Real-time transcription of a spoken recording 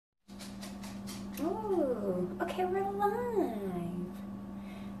Okay, we're live.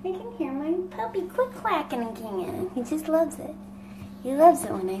 I can hear my puppy click-clacking again. He just loves it. He loves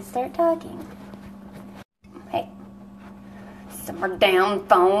it when I start talking. Hey. Simmer down,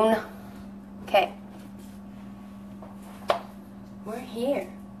 phone. Okay. We're here.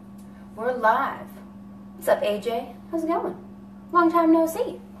 We're live. What's up, AJ? How's it going? Long time no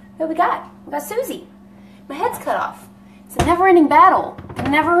see. Who we got? We got Susie. My head's cut off. It's a never-ending battle. I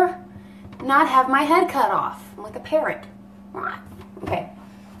can never not have my head cut off. I'm like a parrot. Okay.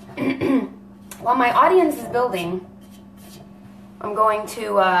 While my audience is building, I'm going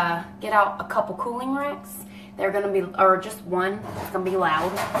to get out a couple cooling racks. They're going to be, or just one. It's going to be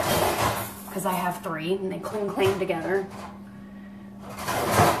loud because I have three and they cling together.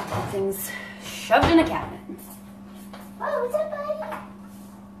 Things shoved in a cabinet. Oh, what's up, buddy?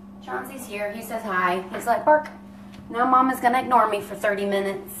 Chauncey's here. He says hi. He's like, bark. Now Mama's going to ignore me for 30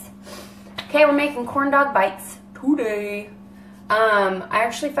 minutes. Okay, we're making corn dog bites today. I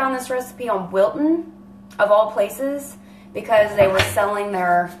actually found this recipe on Wilton, of all places, because they were selling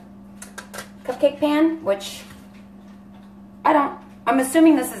their cupcake pan, which I'm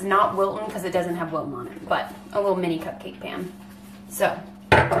assuming this is not Wilton because it doesn't have Wilton on it, but a little mini cupcake pan. So,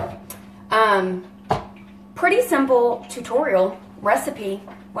 pretty simple tutorial recipe.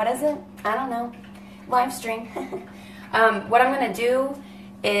 What is it? I don't know. Live stream. What I'm going to do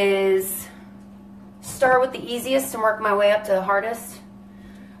is start with the easiest and work my way up to the hardest.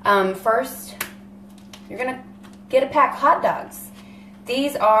 First, you're going to get a pack of hot dogs.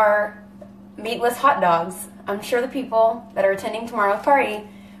 These are meatless hot dogs. I'm sure the people that are attending tomorrow's party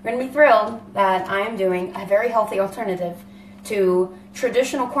are going to be thrilled that I am doing a very healthy alternative to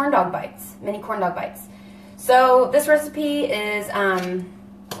traditional corn dog bites, mini corn dog bites. So this recipe is, I'm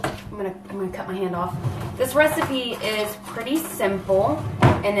gonna cut my hand off. This recipe is pretty simple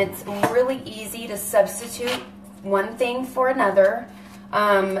and it's really easy to substitute one thing for another.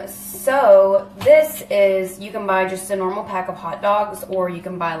 So this is, you can buy just a normal pack of hot dogs, or you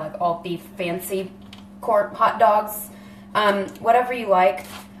can buy like all the fancy hot dogs, whatever you like.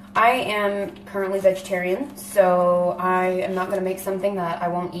 I am currently vegetarian, so I am not going to make something that I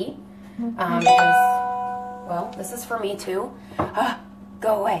won't eat, because, well, this is for me too.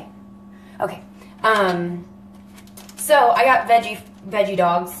 Go away. Okay. So I got veggie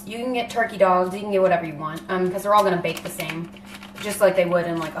dogs. You can get turkey dogs. You can get whatever you want, because they're all going to bake the same, just like they would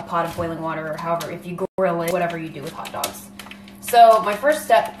in like a pot of boiling water, or however, if you grill it, whatever you do with hot dogs. So my first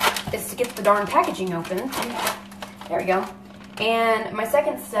step is to get the darn packaging open. There we go. And my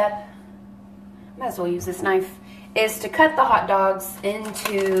second step, might as well use this knife, is to cut the hot dogs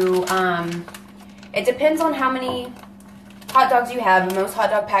into, it depends on how many hot dogs you have. Most hot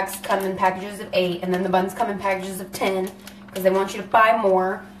dog packs come in packages of 8, and then the buns come in packages of 10, because they want you to buy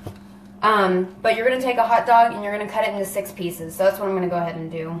more. But you're going to take a hot dog and you're going to cut it into 6 pieces. So that's what I'm going to go ahead and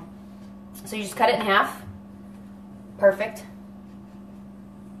do. So you just cut it in half. Perfect.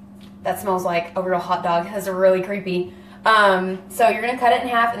 That smells like a real hot dog. That's really creepy. So you're going to cut it in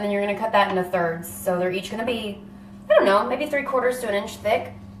half, and then you're going to cut that into thirds. So they're each going to be, I don't know, maybe 3/4 to an inch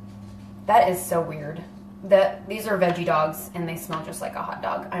thick. That is so weird. These are veggie dogs, and they smell just like a hot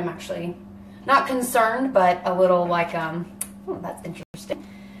dog. I'm actually not concerned, but a little like, oh, that's interesting.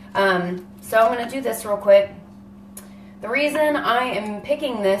 So I'm going to do this real quick. The reason I am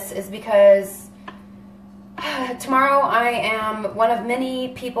picking this is because tomorrow I am one of many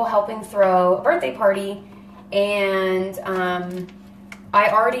people helping throw a birthday party, and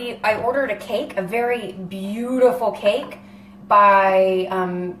I ordered a cake, a very beautiful cake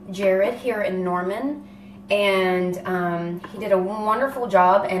by Jared here in Norman, and he did a wonderful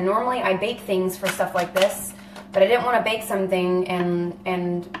job. And normally I bake things for stuff like this, but I didn't want to bake something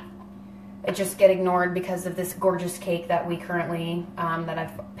and it just get ignored because of this gorgeous cake that we currently that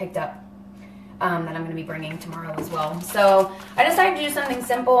I've picked up. That I'm going to be bringing tomorrow as well. So I decided to do something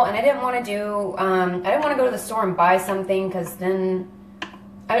simple, and I didn't want to do, I didn't want to go to the store and buy something, because then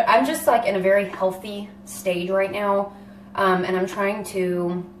I'm just like in a very healthy stage right now, and I'm trying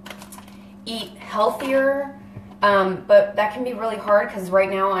to eat healthier, but that can be really hard because right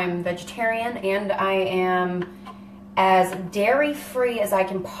now I'm vegetarian and I am as dairy-free as I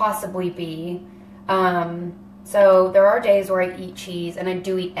can possibly be. So there are days where I eat cheese, and I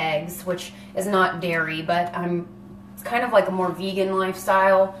do eat eggs, which is not dairy, but it's kind of like a more vegan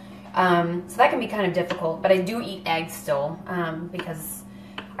lifestyle. So that can be kind of difficult, but I do eat eggs still, because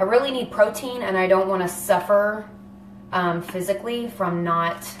I really need protein, and I don't want to suffer physically from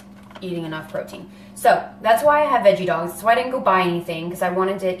not eating enough protein. So that's why I have veggie dogs. That's why I didn't go buy anything, because I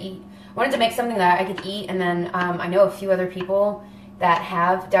wanted to make something that I could eat, and then I know a few other people that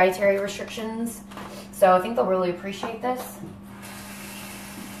have dietary restrictions. So I think they'll really appreciate this.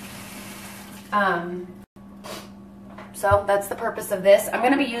 So that's the purpose of this. I'm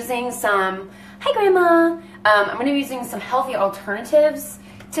going to be using some, hi Grandma, I'm going to be using some healthy alternatives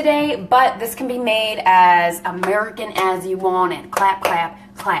today, but this can be made as American as you want it. Clap, clap,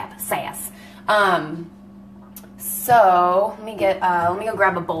 clap, sass. So let me go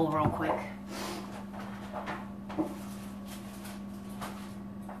grab a bowl real quick.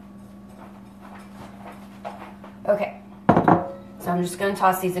 Okay, so I'm just going to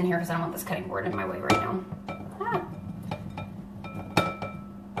toss these in here because I don't want this cutting board in my way right now.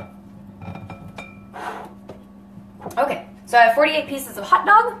 Okay, so I have 48 pieces of hot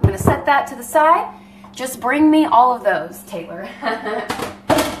dog. I'm going to set that to the side. Just bring me all of those, Taylor.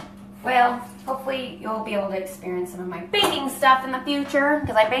 Well, hopefully you'll be able to experience some of my baking stuff in the future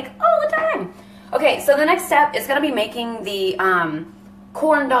because I bake all the time. Okay, so the next step is going to be making the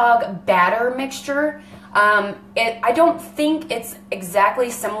corn dog batter mixture. I don't think it's exactly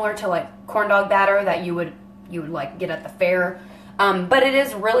similar to like corn dog batter that you would like get at the fair, but it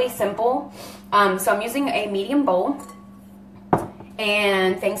is really simple. So I'm using a medium bowl,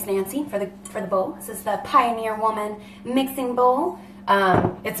 and thanks Nancy for the bowl. This is the Pioneer Woman mixing bowl.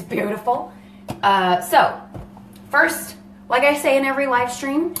 It's beautiful. So first, like I say in every live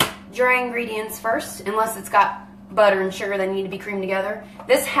stream, dry ingredients first, unless it's got butter and sugar that need to be creamed together.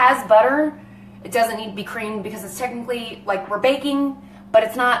 This has butter. It doesn't need to be creamed because it's technically like we're baking, but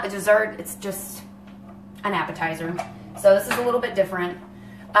it's not a dessert. It's just an appetizer. So this is a little bit different.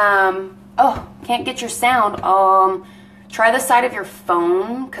 Oh, can't get your sound. Try the side of your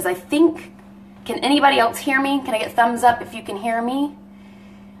phone because I think, can anybody else hear me? Can I get thumbs up if you can hear me?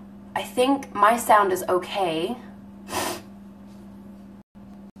 I think my sound is okay.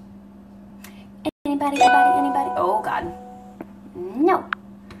 Anybody? Oh God, no.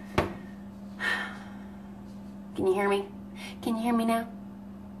 Can you hear me? Can you hear me now?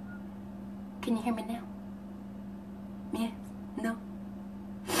 Can you hear me now? Yes? No?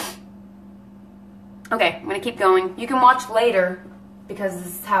 Okay, I'm going to keep going. You can watch later because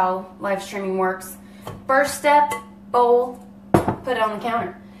this is how live streaming works. First step, bowl, put it on the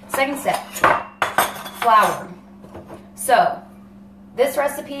counter. Second step, flour. So, this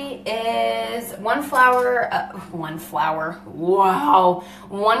recipe is one cup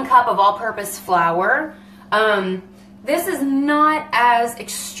of all-purpose flour. This is not as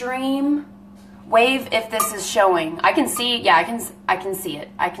extreme. Wave if this is showing. I can see, yeah, I can see it.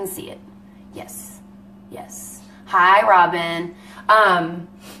 I can see it. Yes. Yes. Hi, Robin.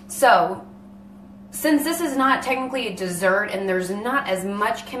 So, since this is not technically a dessert and there's not as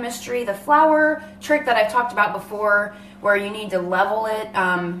much chemistry, the flour trick that I've talked about before, where you need to level it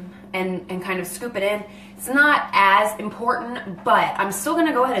and kind of scoop it in, it's not as important, but I'm still going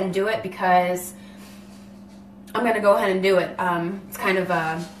to go ahead and do it because I'm going to go ahead and do it. It's kind of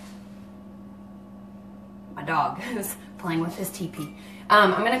my dog is playing with his teepee.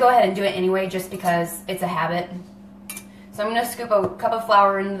 I'm going to go ahead and do it anyway just because it's a habit. So I'm going to scoop a cup of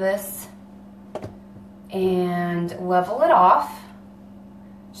flour into this and level it off.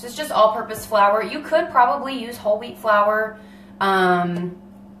 This is just all-purpose flour. You could probably use whole wheat flour in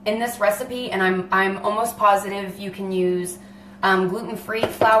this recipe, and I'm almost positive you can use gluten-free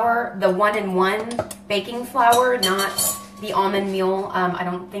flour, the 1-in-1 baking flour, not the almond meal. I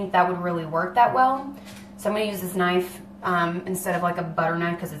don't think that would really work that well. So I'm going to use this knife instead of like a butter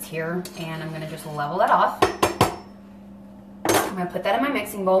knife because it's here, and I'm going to just level that off. I'm going to put that in my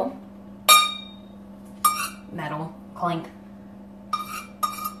mixing bowl. Metal, clink.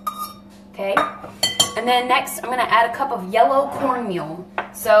 Okay, and then next I'm going to add a cup of yellow cornmeal.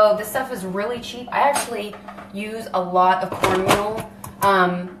 So this stuff is really cheap. I actually use a lot of cornmeal.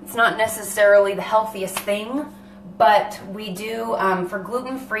 It's not necessarily the healthiest thing, but we do, for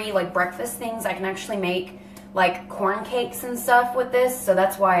gluten-free like breakfast things, I can actually make like corn cakes and stuff with this, so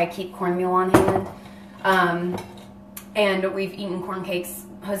that's why I keep cornmeal on hand. And we've eaten corn cakes,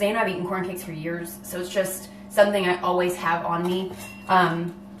 Jose and I have eaten corn cakes for years, so it's just something I always have on me.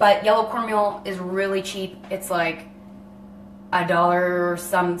 But yellow cornmeal is really cheap. It's like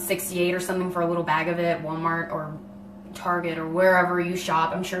 $1.68 or something for a little bag of it, Walmart or Target or wherever you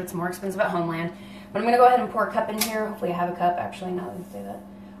shop. I'm sure it's more expensive at Homeland. But I'm going to go ahead and pour a cup in here. Hopefully I have a cup, actually, now that I say that.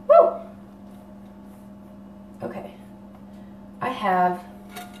 Woo! Okay. I have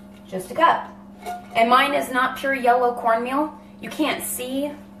just a cup. And mine is not pure yellow cornmeal. You can't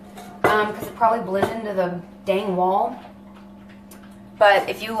see because it probably blended into the dang wall. But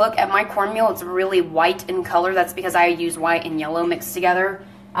if you look at my cornmeal, it's really white in color. That's because I use white and yellow mixed together.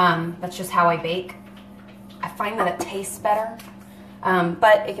 That's just how I bake. I find that it tastes better.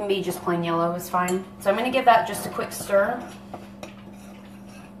 but it can be just plain yellow is fine. So I'm going to give that just a quick stir.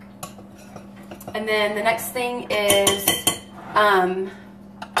 And then the next thing is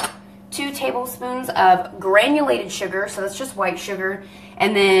 2 tablespoons of granulated sugar, so that's just white sugar,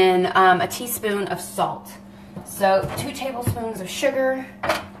 and then a teaspoon of salt. So 2 tablespoons of sugar.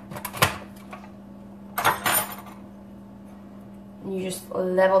 And you just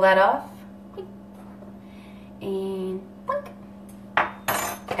level that off. And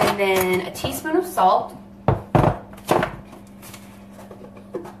then a teaspoon of salt.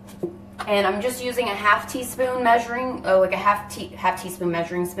 And I'm just using a half teaspoon measuring, like a half teaspoon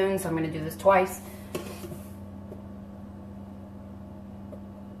measuring spoon, so I'm going to do this twice.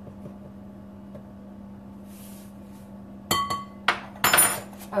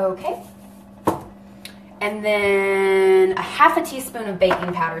 Okay. And then a half a teaspoon of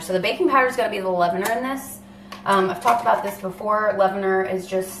baking powder. So the baking powder is going to be the leavener in this. I've talked about this before. Leavener is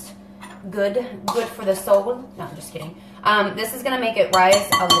just good for the soul. No, I'm just kidding. This is going to make it rise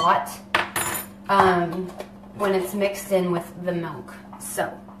a lot when it's mixed in with the milk.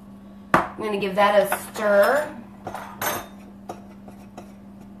 So I'm going to give that a stir.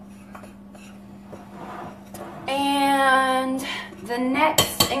 And the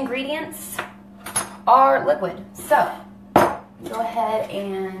next ingredients are liquid. So go ahead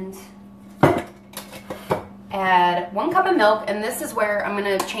and add 1 cup of milk, and this is where I'm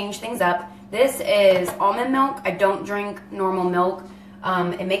going to change things up. This is almond milk. I don't drink normal milk.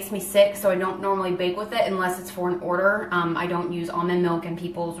 It makes me sick, so I don't normally bake with it unless it's for an order. I don't use almond milk in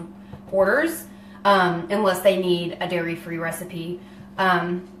people's orders unless they need a dairy-free recipe.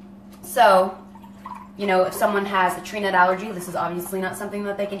 So, you know, if someone has a tree nut allergy, this is obviously not something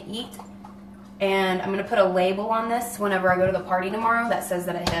that they can eat. And I'm going to put a label on this whenever I go to the party tomorrow that says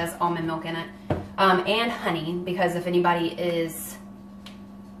that it has almond milk in it. And honey, because if anybody is,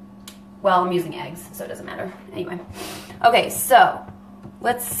 well, I'm using eggs, so it doesn't matter. Anyway. Okay, so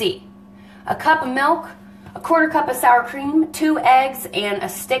let's see. A cup of milk, a 1/4 cup of sour cream, 2 eggs, and a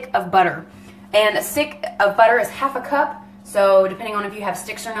stick of butter. And a stick of butter is 1/2 cup, so depending on if you have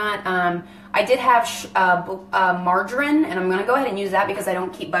sticks or not. I did have margarine, and I'm going to go ahead and use that because I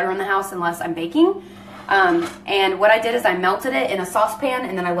don't keep butter in the house unless I'm baking. And what I did is I melted it in a saucepan,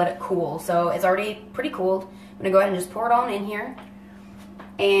 and then I let it cool. So it's already pretty cooled. I'm going to go ahead and just pour it on in here.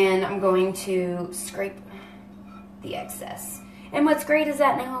 And I'm going to scrape the excess. And what's great is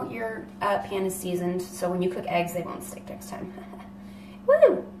that now your pan is seasoned, so when you cook eggs, they won't stick next time.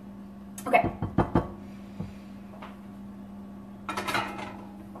 Woo! Okay.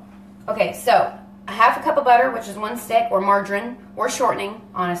 Okay, so a 1/2 cup of butter, which is 1 stick, or margarine, or shortening,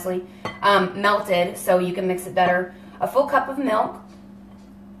 honestly, melted, so you can mix it better. A full cup of milk.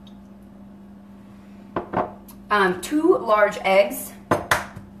 2 large eggs,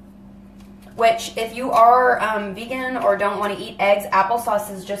 which if you are vegan or don't want to eat eggs,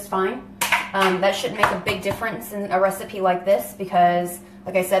 applesauce is just fine. That shouldn't make a big difference in a recipe like this because,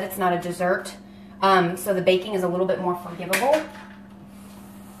 like I said, it's not a dessert. So the baking is a little bit more forgivable.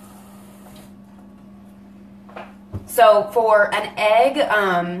 So for an egg,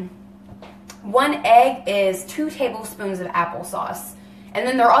 1 egg is 2 tablespoons of applesauce. And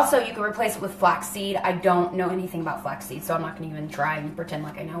then you can replace it with flaxseed. I don't know anything about flaxseed, so I'm not going to even try and pretend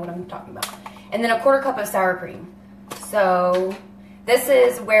like I know what I'm talking about. And then a 1/4 cup of sour cream. So this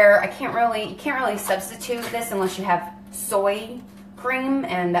is where you can't really substitute this unless you have soy cream,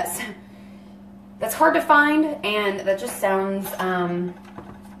 and that's hard to find, and that just sounds,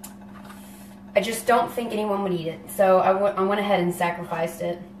 I just don't think anyone would eat it. So I went ahead and sacrificed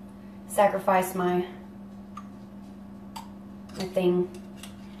it. Sacrificed my thing.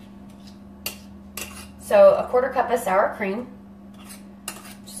 So a 1/4 cup of sour cream.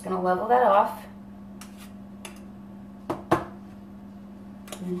 Just gonna level that off.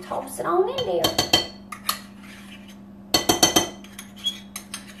 And toss it on in there.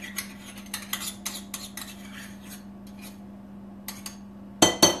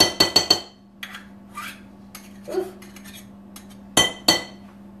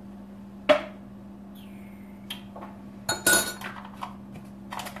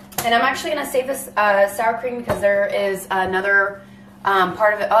 And I'm actually going to save this sour cream because there is another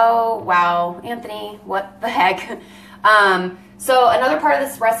part of it. Oh, wow. Anthony, what the heck? So another part of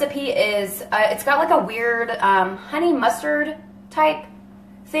this recipe is, it's got like a weird honey mustard type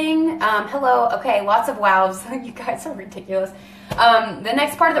thing. Hello. Okay, lots of wows. You guys are ridiculous. The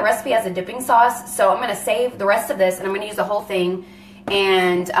next part of the recipe has a dipping sauce. So I'm going to save the rest of this and I'm going to use the whole thing.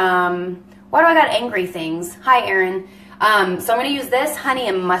 And why do I got angry things? Hi, Erin. So I'm going to use this honey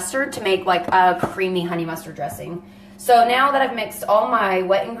and mustard to make like a creamy honey mustard dressing. So now that I've mixed all my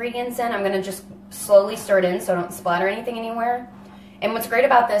wet ingredients in, I'm gonna just slowly stir it in so I don't splatter anything anywhere. And what's great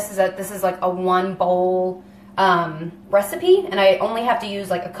about this is that this is like a 1 bowl recipe, and I only have to use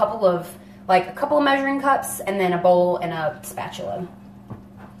like a couple of measuring cups and then a bowl and a spatula,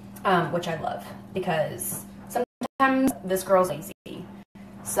 which I love because sometimes this girl's lazy.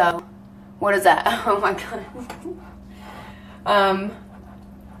 So what is that? Oh my god.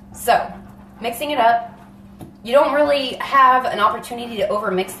 So mixing it up. You don't really have an opportunity to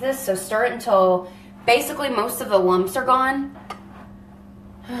overmix this, so stir it until basically most of the lumps are gone.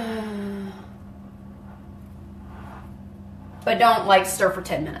 But don't like stir for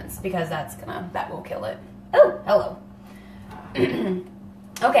 10 minutes because that will kill it. Oh, hello.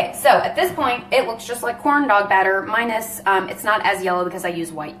 Okay, so at this point it looks just like corn dog batter minus it's not as yellow because I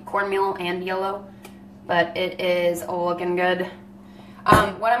use white cornmeal and yellow, but it is looking good.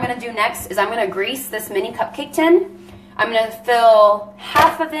 What I'm going to do next is I'm going to grease this mini cupcake tin. I'm going to fill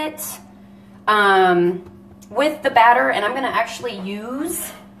half of it with the batter, and I'm going to actually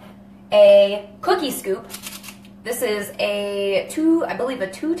use a cookie scoop. This is I believe a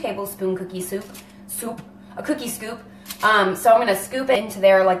 2 tablespoon cookie scoop. So I'm going to scoop it into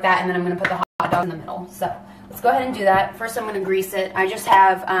there like that, and then I'm going to put the hot dog in the middle. So let's go ahead and do that. First I'm going to grease it. I just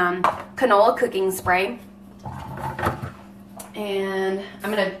have canola cooking spray. And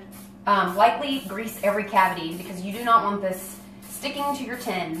I'm going to lightly grease every cavity because you do not want this sticking to your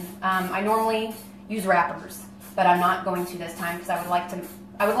tin. I normally use wrappers, but I'm not going to this time because I would like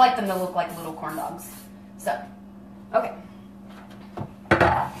them to look like little corn dogs. So, okay.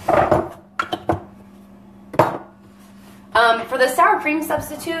 For the sour cream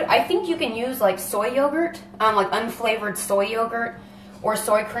substitute, I think you can use like soy yogurt, like unflavored soy yogurt, or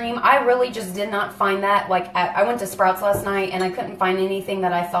soy cream. I really just did not find that. Like, I went to Sprouts last night and I couldn't find anything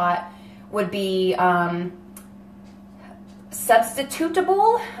that I thought would be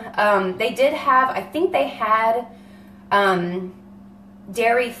substitutable. They did have, I think they had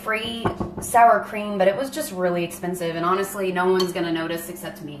dairy-free sour cream, but it was just really expensive, and honestly, no one's gonna notice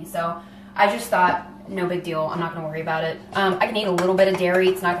except me. So I just thought, no big deal, I'm not gonna worry about it. I can eat a little bit of dairy,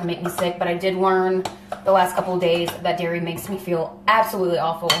 it's not gonna make me sick, but I did learn the last couple of days that dairy makes me feel absolutely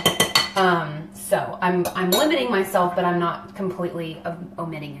awful. So I'm limiting myself, but I'm not completely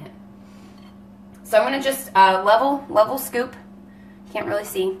omitting it. So I'm gonna just level scoop. Can't really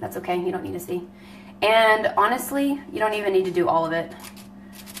see, that's okay, you don't need to see. And honestly, you don't even need to do all of it.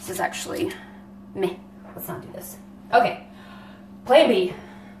 This is actually meh. Let's not do this. Okay, plan B.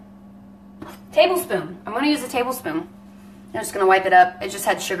 Tablespoon. I'm going to use a tablespoon. I'm just going to wipe it up. It just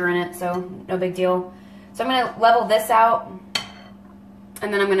had sugar in it, so no big deal. So I'm going to level this out,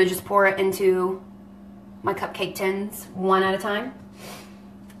 and then I'm going to just pour it into my cupcake tins one at a time.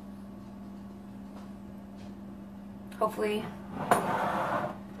 Hopefully.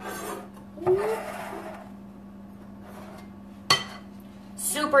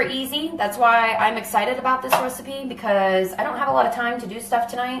 Super easy. That's why I'm excited about this recipe, because I don't have a lot of time to do stuff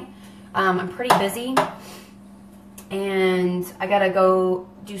tonight. I'm pretty busy, and I gotta go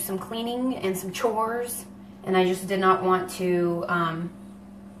do some cleaning and some chores, and I just did not want to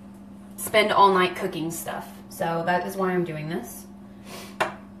spend all night cooking stuff. So that is why I'm doing this.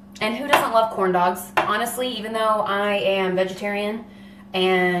 And who doesn't love corn dogs? Honestly, even though I am vegetarian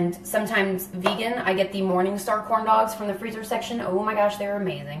and sometimes vegan, I get the Morningstar corn dogs from the freezer section. Oh my gosh, they're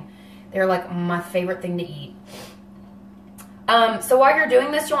amazing. They're like my favorite thing to eat. So while you're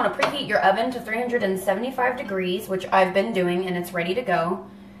doing this, you want to preheat your oven to 375 degrees, which I've been doing, and it's ready to go.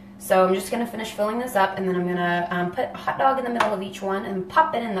 So I'm just going to finish filling this up, and then I'm going to put a hot dog in the middle of each one and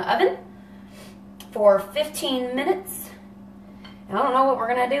pop it in the oven for 15 minutes. And I don't know what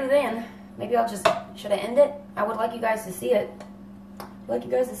we're going to do then. Maybe I'll just, should I end it? I would like you guys to see it. I'd like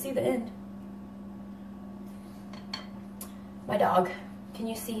you guys to see the end. My dog. Can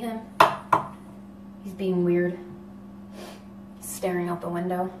you see him? He's being weird. Staring out the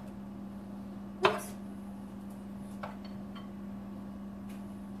window. Oops.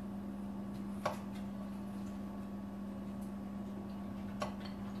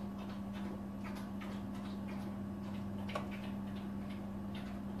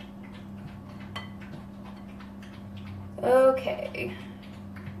 Okay.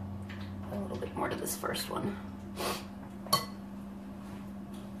 A little bit more to this first one.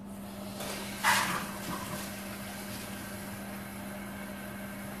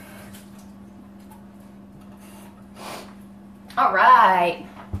 All right.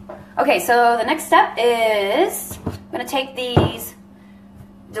 Okay, so the next step is I'm going to take these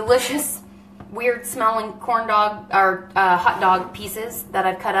delicious, weird smelling corn dog or hot dog pieces that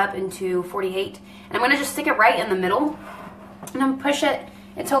I've cut up into 48, And I'm gonna just stick it right in the middle, and I'm gonna push it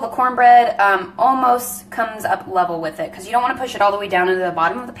until the cornbread almost comes up level with it, because you don't want to push it all the way down into the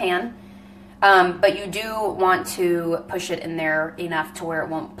bottom of the pan, but you do want to push it in there enough to where it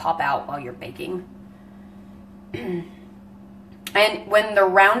won't pop out while you're baking. And when they're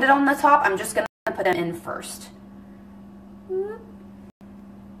rounded on the top, I'm just going to put them in first.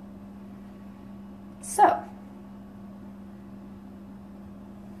 So.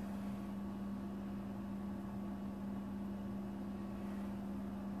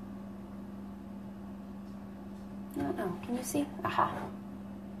 I don't know. Can you see? Aha.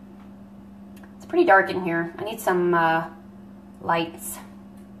 It's pretty dark in here. I need some lights.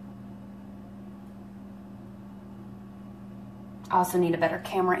 I also need a better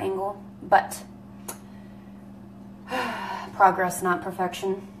camera angle, but progress, not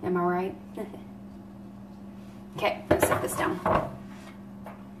perfection. Am I right? Okay, let's set this down.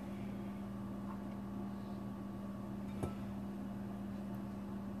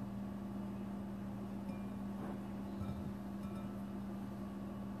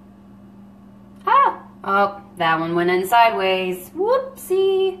 Oh, that one went in sideways.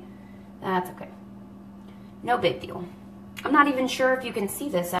 Whoopsie. That's okay. No big deal. I'm not even sure if you can see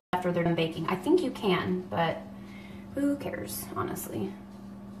this after they're done baking. I think you can, but who cares, honestly.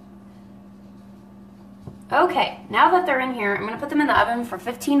 Okay, now that they're in here, I'm going to put them in the oven for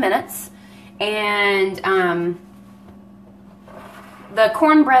 15 minutes. And the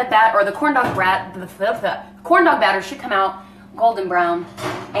cornbread batter, or the corn dog batter should come out golden brown.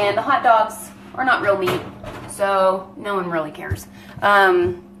 And the hot dogs are not real meat, so no one really cares.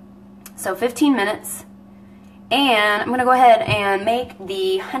 So 15 minutes, and I'm gonna go ahead and make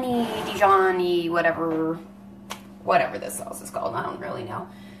the honey Dijon-y, whatever this sauce is called. I don't really know.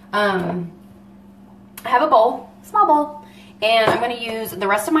 I have a bowl, small bowl, and I'm gonna use the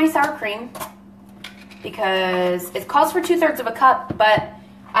rest of my sour cream because it calls for 2/3 of a cup, but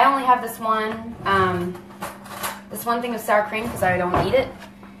I only have this one thing of sour cream because I don't eat it.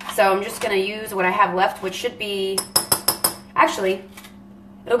 So I'm just going to use what I have left, which should be, actually,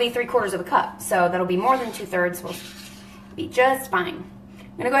 it'll be 3/4 of a cup. So that'll be more than 2/3. Will be just fine.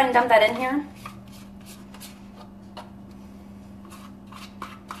 I'm going to go ahead and dump that in here.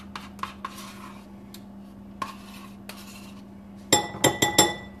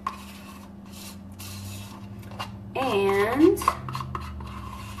 And,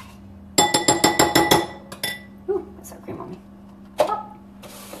 ooh, that's sour cream on me.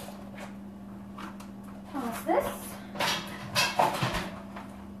 This.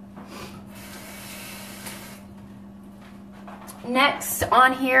 Next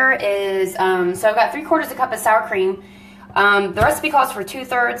on here is, so I've got 3/4 a cup of sour cream. The recipe calls for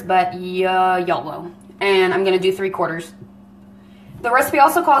 2/3, but YOLO. And I'm going to do 3/4. The recipe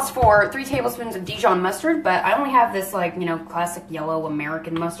also calls for 3 tablespoons of Dijon mustard, but I only have this, like, you know, classic yellow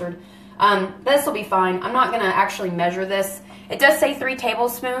American mustard. This will be fine. I'm not going to actually measure this. It does say 3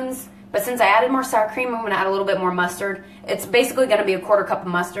 tablespoons. But since I added more sour cream, I'm going to add a little bit more mustard. It's basically going to be 1/4 cup of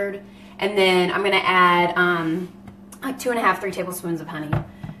mustard. And then I'm going to add like 2.5, 3 tablespoons of honey.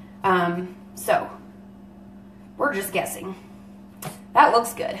 So we're just guessing. That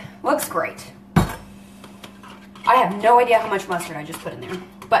looks good. Looks great. I have no idea how much mustard I just put in there.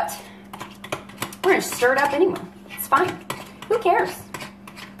 But we're going to stir it up anyway. It's fine. Who cares?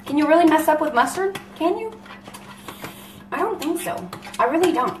 Can you really mess up with mustard? Can you? I don't think so. I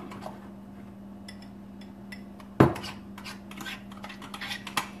really don't.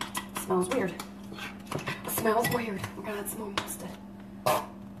 Smells weird. It smells weird. We're gonna add some more mustard.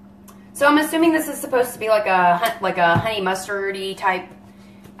 So I'm assuming this is supposed to be like a honey mustardy type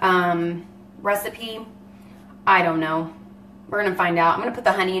recipe. I don't know. We're gonna find out. I'm gonna put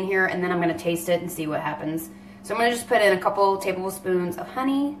the honey in here and then I'm gonna taste it and see what happens. So I'm gonna just put in a couple tablespoons of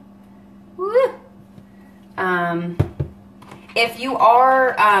honey. Woo! If you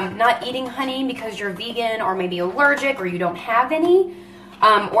are not eating honey because you're vegan or maybe allergic or you don't have any,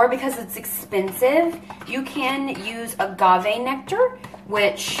 or because it's expensive, you can use agave nectar,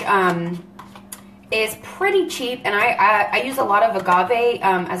 which is pretty cheap. And I use a lot of agave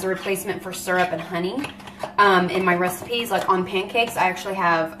as a replacement for syrup and honey in my recipes. Like on pancakes, I actually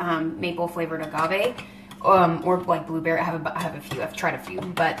have maple flavored agave or like blueberry. I have a few. I've tried a few,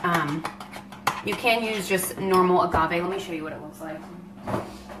 but you can use just normal agave. Let me show you what it looks like.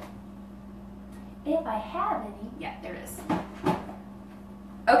 If I have any. Yeah, there it is.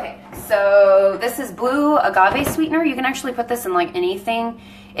 Okay, so this is blue agave sweetener. You can actually put this in like anything.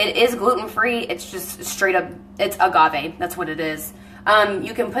 It is gluten-free. It's just straight up, it's agave. That's what it is.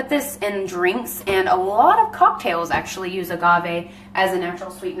 You can put this in drinks, and a lot of cocktails actually use agave as a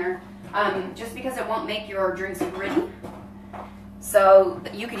natural sweetener. just because it won't make your drinks gritty. So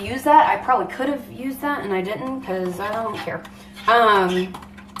you could use that. I probably could have used that and I didn't because I don't care.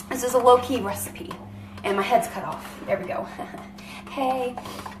 This is a low-key recipe and my head's cut off. There we go. Hey.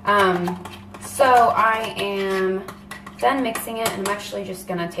 So I am done mixing it and I'm actually just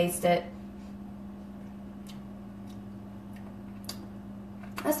gonna taste it.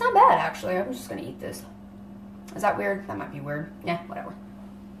 That's not bad actually. I'm just gonna eat this. Is that weird? That might be weird. Yeah, whatever.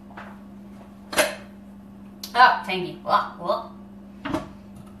 Oh, tangy.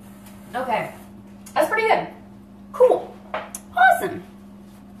 Okay. That's pretty good. Cool. Awesome.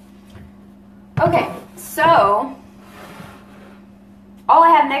 Okay, so all I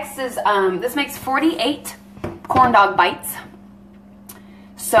have next is, this makes 48 corn dog bites.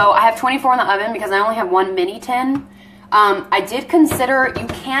 So I have 24 in the oven because I only have one mini tin. I did consider you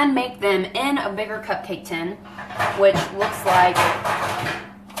can make them in a bigger cupcake tin, which looks like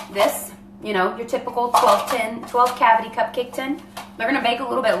this, you know, your typical 12 cavity cupcake tin. They're gonna bake a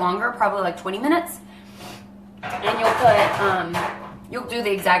little bit longer, probably like 20 minutes. And you'll put, you'll do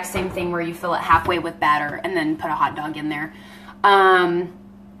the exact same thing where you fill it halfway with batter and then put a hot dog in there.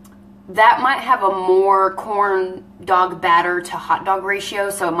 That might have a more corn dog batter to hot dog ratio,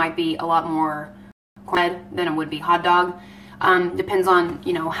 so it might be a lot more corn than it would be hot dog. Depends on,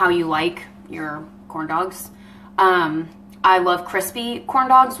 you know, how you like your corn dogs. I love crispy corn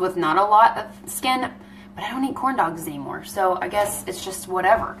dogs with not a lot of skin, but I don't eat corn dogs anymore, so I guess it's just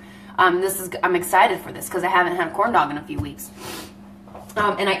whatever. I'm excited for this because I haven't had a corn dog in a few weeks.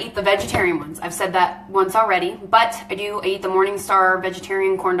 And I eat the vegetarian ones. I've said that once already, but I eat the Morningstar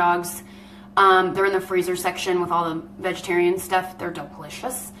vegetarian corn dogs. They're in the freezer section with all the vegetarian stuff. They're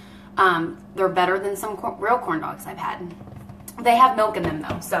delicious. They're better than some real corn dogs I've had. They have milk in them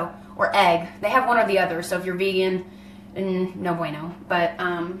though, so, or egg. They have one or the other, so if you're vegan, no bueno. But,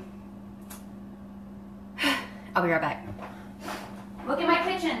 I'll be right back. Look at my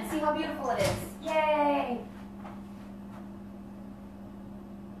kitchen. See how beautiful it is. Yay!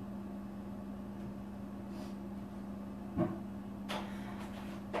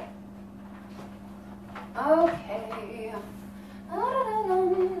 Okay.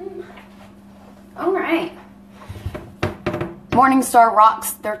 All right. Morningstar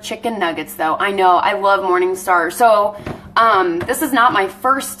rocks their chicken nuggets though. I know, I love Morningstar. So, this is not my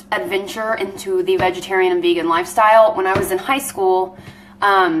first adventure into the vegetarian and vegan lifestyle. When I was in high school,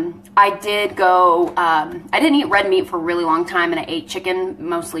 I did go, I didn't eat red meat for a really long time and I ate chicken,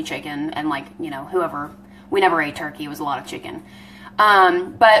 mostly chicken, and like, you know, we never ate turkey, it was a lot of chicken.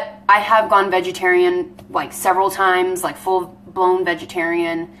 But I have gone vegetarian like several times, like full-blown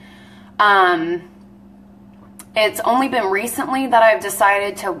vegetarian. It's only been recently that I've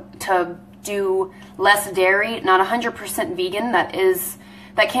decided to do less dairy, not 100% vegan. That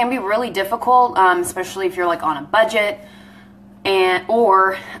can be really difficult, especially if you're like on a budget,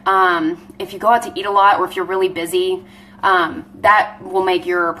 or if you go out to eat a lot, or if you're really busy, that will make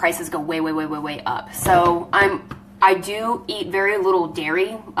your prices go way, way, way, way, way up. So I do eat very little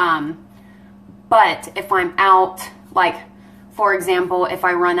dairy, but if I'm out, like, for example, if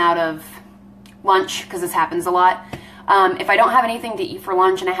I run out of lunch, because this happens a lot, if I don't have anything to eat for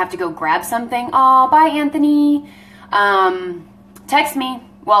lunch and I have to go grab something, oh, bye, Anthony, text me.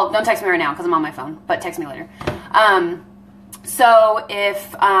 Well, don't text me right now because I'm on my phone, but text me later. So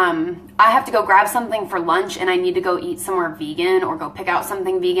if I have to go grab something for lunch and I need to go eat somewhere vegan or go pick out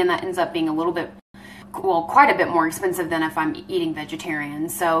something vegan, that ends up being a little bit, well, quite a bit more expensive than if I'm eating vegetarian.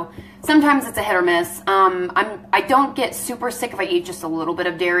 So sometimes it's a hit or miss. I don't get super sick if I eat just a little bit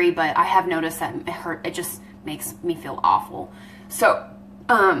of dairy, but I have noticed that it just makes me feel awful. So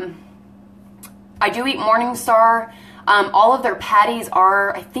I do eat Morningstar. All of their patties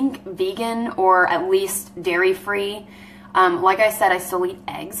are, I think, vegan or at least dairy free. Like I said, I still eat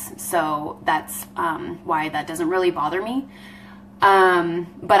eggs, so that's why that doesn't really bother me.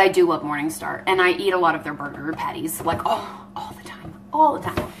 But I do love Morningstar, and I eat a lot of their burger patties, like all the time.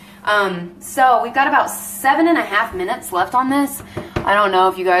 So we've got about 7.5 minutes left on this. I don't know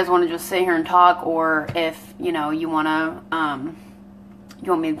if you guys want to just sit here and talk, or if, you know, you want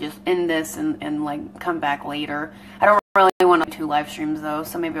me to just end this and like come back later. I don't really want to do 2 live streams though,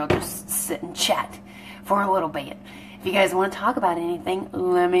 so maybe I'll just sit and chat for a little bit. If you guys want to talk about anything,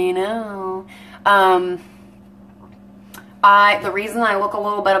 let me know. The reason I look a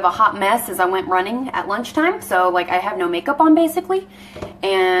little bit of a hot mess is I went running at lunchtime, so like I have no makeup on basically,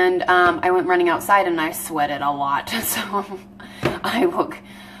 and I went running outside and I sweated a lot, so I look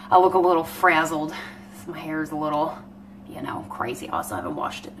a little frazzled. My hair is a little, you know, crazy. Also, I haven't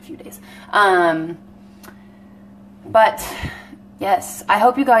washed it in a few days. But Yes, I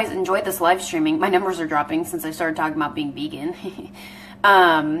hope you guys enjoyed this live streaming. My numbers are dropping since I started talking about being vegan.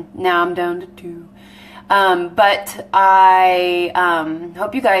 Now I'm down to 2. But I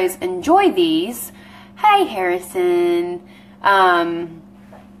hope you guys enjoy these. Hi, Harrison.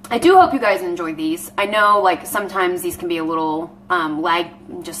 I do hope you guys enjoy these. I know, like, sometimes these can be a little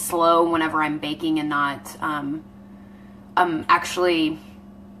just slow whenever I'm baking and not actually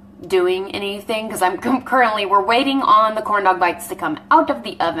doing anything, because we're waiting on the corn dog bites to come out of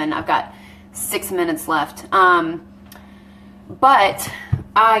the oven. I've got 6 minutes left. But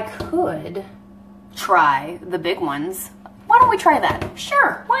I could try the big ones. Why don't we try that?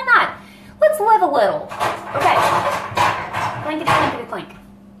 Sure, why not? Let's live a little. Okay. Clankety, clankety, clank.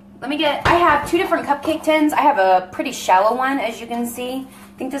 I have 2 different cupcake tins. I have a pretty shallow one, as you can see.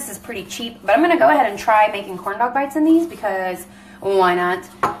 I think this is pretty cheap, but I'm going to go ahead and try making corn dog bites in these because why not?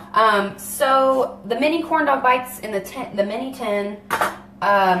 So the mini corn dog bites in the mini tin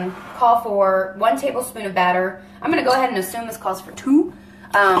call for 1 tablespoon of batter. I'm going to go ahead and assume this calls for 2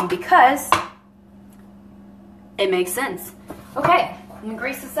 because it makes sense. Okay, let me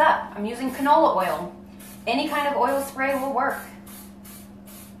grease this up. I'm using canola oil. Any kind of oil spray will work.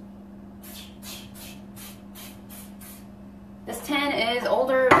 This tin is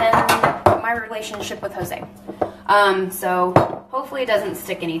older than my relationship with Jose. So hopefully it doesn't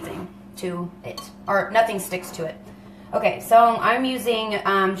stick anything to it, or nothing sticks to it. Okay, so I'm using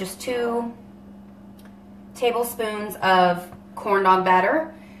just 2 tablespoons of corn dog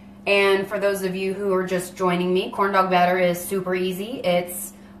batter. And for those of you who are just joining me, corn dog batter is super easy.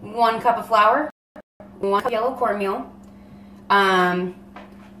 It's 1 cup of flour, 1 cup yellow cornmeal,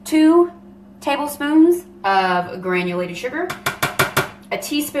 2 tablespoons of granulated sugar, a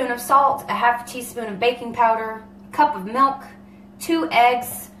teaspoon of salt, a half teaspoon of baking powder, a cup of milk, 2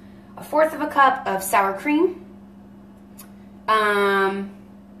 eggs, 1/4 of a cup of sour cream.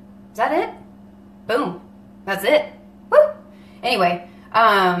 Is that it? Boom. That's it. Woo! Anyway,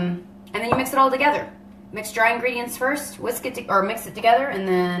 and then you mix it all together. Mix dry ingredients first, mix it together, and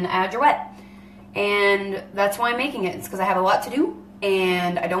then add your wet. And that's why I'm making it. It's because I have a lot to do,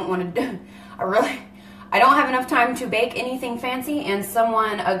 and I don't want to do. I don't have enough time to bake anything fancy. And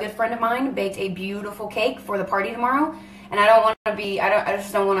a good friend of mine, baked a beautiful cake for the party tomorrow. And I don't want to be. I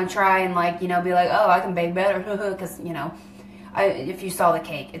just don't want to try and be like, oh, I can bake better, because if you saw the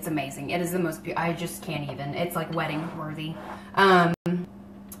cake, it's amazing. It is the most. I just can't even. It's like wedding worthy.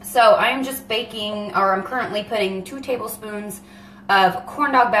 So I'm just baking, or I'm currently putting 2 tablespoons of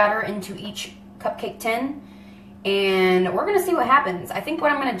corn dog batter into each cupcake tin, and we're gonna see what happens. I think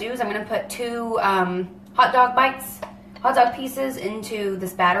what I'm gonna do is I'm gonna put 2 hot dog pieces into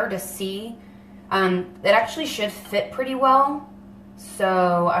this batter to see. It actually should fit pretty well,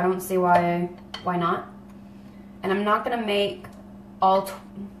 so I don't see why not. And I'm not gonna make all.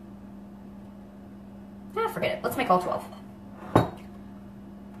 Forget it. Let's make all 12.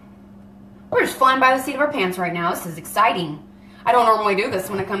 We're just flying by the seat of our pants right now. This is exciting. I don't normally do this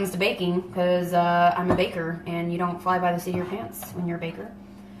when it comes to baking because I'm a baker, and you don't fly by the seat of your pants when you're a baker.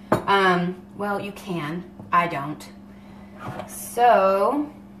 Well, you can. I don't. So,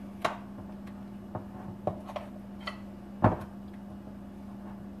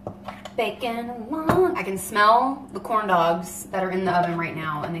 baking along. I can smell the corn dogs that are in the oven right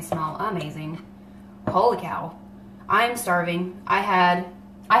now, and they smell amazing. Holy cow. I'm starving. I had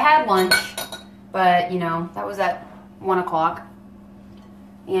lunch, but that was at 1 o'clock.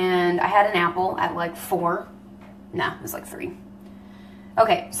 And I had an apple at like 4. Nah, it was like 3.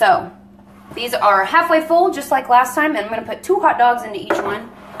 Okay, so these are halfway full, just like last time, and I'm gonna put 2 hot dogs into each one.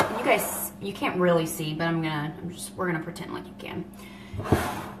 And you guys, you can't really see, but we're gonna pretend like you can.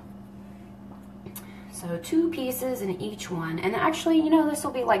 So 2 pieces in each one, and actually, this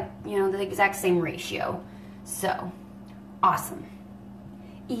will be like, the exact same ratio. So, awesome.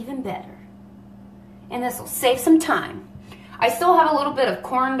 Even better. And this will save some time. I still have a little bit of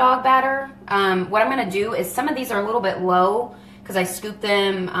corn dog batter. What I'm going to do is some of these are a little bit low because I scooped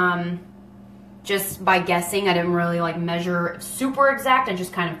them just by guessing. I didn't really measure super exact. I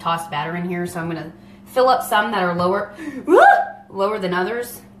just kind of tossed batter in here. So I'm going to fill up some that are lower than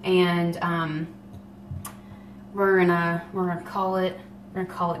others, and we're gonna call it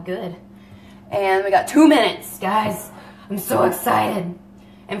good. And we got 2 minutes, guys. I'm so excited.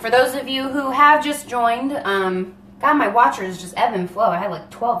 And for those of you who have just joined, God, my watchers just ebb and flow. I had like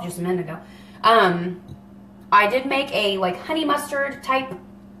 12 just a minute ago. I did make a honey mustard type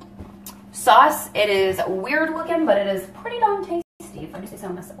sauce. It is weird looking, but it is pretty darn tasty, if I do say so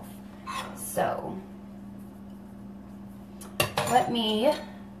myself. So let me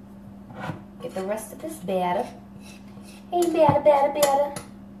get the rest of this batter Hey, better.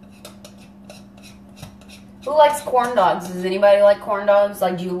 Who likes corn dogs? Does anybody like corn dogs?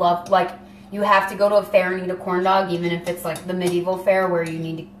 Like, do you love, like, you have to go to a fair and eat a corn dog, even if it's like the medieval fair where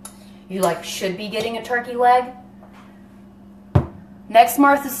you like should be getting a turkey leg? Next,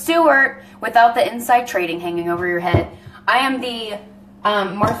 Martha Stewart, without the inside trading hanging over your head. I am the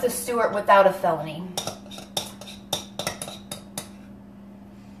Martha Stewart without a felony.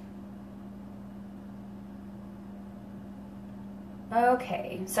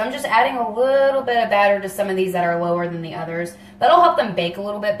 Okay, so I'm just adding a little bit of batter to some of these that are lower than the others. That'll help them bake a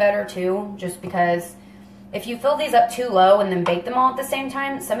little bit better too, just because if you fill these up too low and then bake them all at the same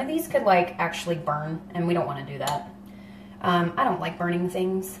time, some of these could like actually burn, and we don't want to do that. I don't like burning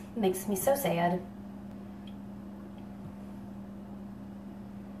things. It makes me so sad.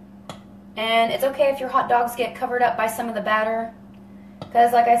 And it's okay if your hot dogs get covered up by some of the batter,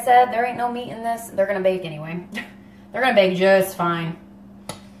 because like I said, there ain't no meat in this. They're gonna bake anyway. They're gonna bake just fine.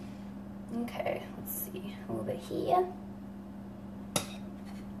 Okay, let's see. A little bit here.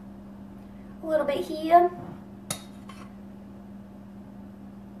 A little bit here.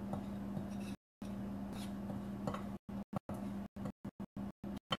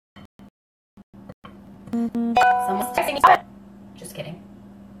 Someone's texting me. Just kidding.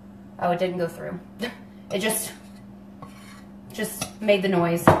 Oh, it didn't go through. It just made the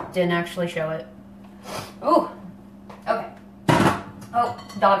noise. Didn't actually show it. Ooh. Okay. Oh,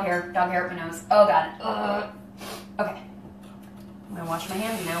 dog hair up my nose. Oh, got it. Okay. I'm gonna wash my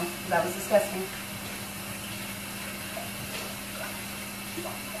hands now. That was disgusting.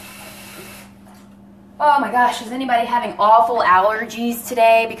 Oh my gosh, is anybody having awful allergies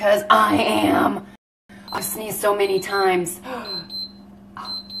today? Because I am. I've sneezed so many times. Oh,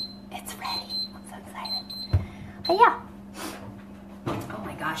 it's ready. I'm so excited. But yeah. Oh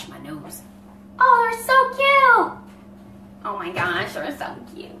my gosh, my nose. Oh, they're so cute. Oh my gosh, they're so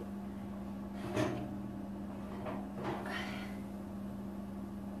cute.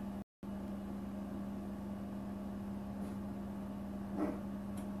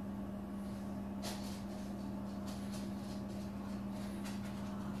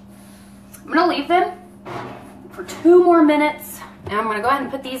 I'm gonna leave them for 2 more minutes, and I'm gonna go ahead and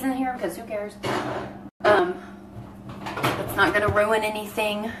put these in here because who cares? It's not gonna ruin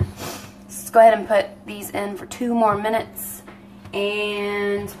anything. Let's go ahead and put these in for 2 more minutes,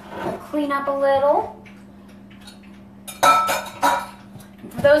 and I'll clean up a little.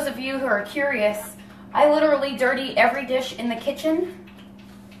 And for those of you who are curious, I literally dirty every dish in the kitchen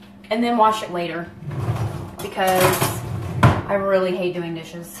and then wash it later because I really hate doing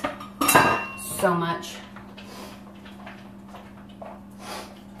dishes so much.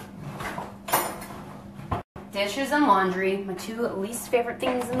 Dishes and laundry, my 2 least favorite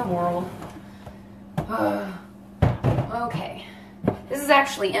things in the world. Okay, this is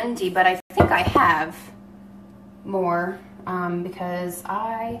actually empty, but I think I have more because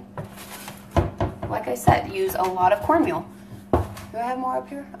I, like I said, use a lot of cornmeal. Do I have more up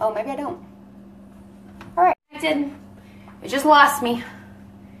here? Oh, maybe I don't. All right, I did. It just lost me.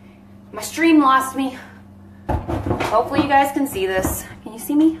 My stream lost me. Hopefully you guys can see this. Can you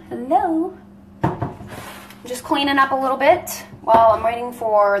see me? Hello? I'm just cleaning up a little bit while I'm waiting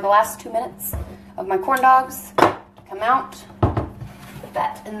for the last 2 minutes of my corn dogs to come out. Put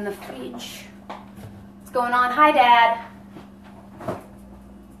that in the fridge. What's going on? Hi, Dad.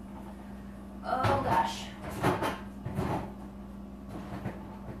 Oh, gosh.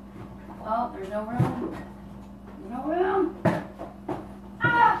 Oh, there's no room. No room.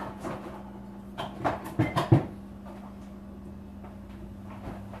 Ah!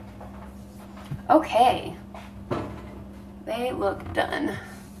 Okay, they look done.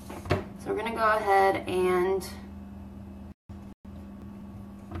 So we're gonna go ahead and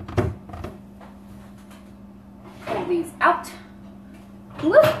pull these out.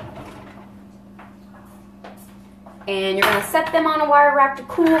 Whoop. And you're gonna set them on a wire rack to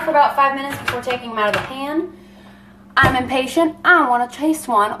cool for about 5 minutes before taking them out of the pan. I'm impatient. I want to taste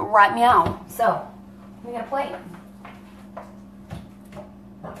one right meow. So, we got a plate.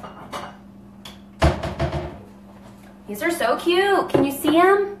 These are so cute. Can you see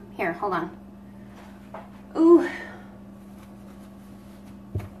them? Here, hold on. Ooh.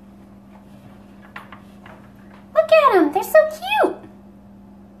 Look at them. They're so cute.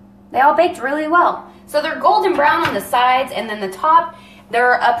 They all baked really well. So they're golden brown on the sides, and then the top,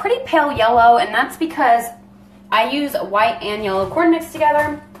 they're a pretty pale yellow, and that's because I use white and yellow corn mixed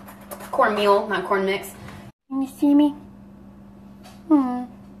together. Cornmeal, not corn mix. Can you see me?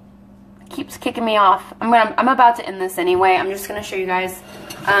 Keeps kicking me off. I'm about to end this anyway. I'm just gonna show you guys.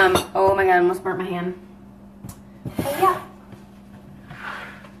 Oh my god, I almost burnt my hand. But yeah.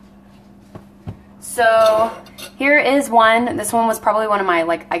 So here is one. This one was probably one of my,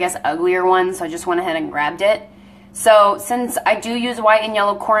 like, I guess uglier ones, so I just went ahead and grabbed it. So since I do use white and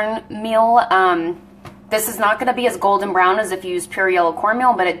yellow cornmeal, this is not going to be as golden brown as if you use pure yellow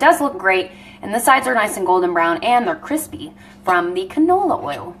cornmeal, but it does look great. And the sides are nice and golden brown, and they're crispy from the canola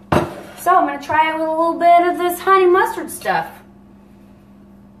oil. So I'm going to try it with a little bit of this honey mustard stuff.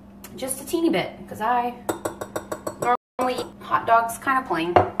 Just a teeny bit, because I normally eat hot dogs kind of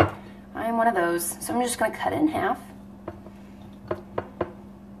plain. I'm one of those. So I'm just going to cut it in half.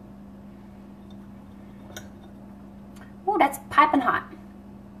 Oh, that's piping hot.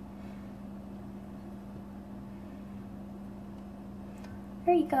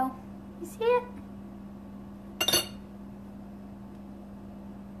 There you go. You see it?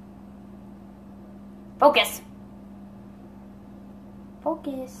 Focus.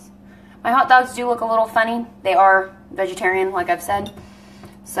 Focus. My hot dogs do look a little funny. They are vegetarian, like I've said.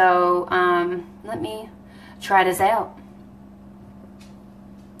 So, let me try this out.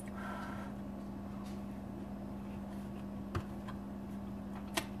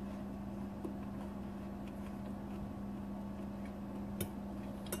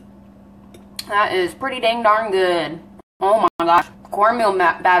 That is pretty dang darn good. Oh my gosh. Cornmeal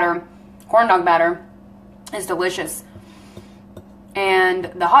batter, corn dog batter is delicious.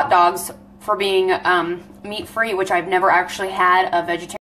 And the hot dogs, for being meat-free, which I've never actually had a vegetarian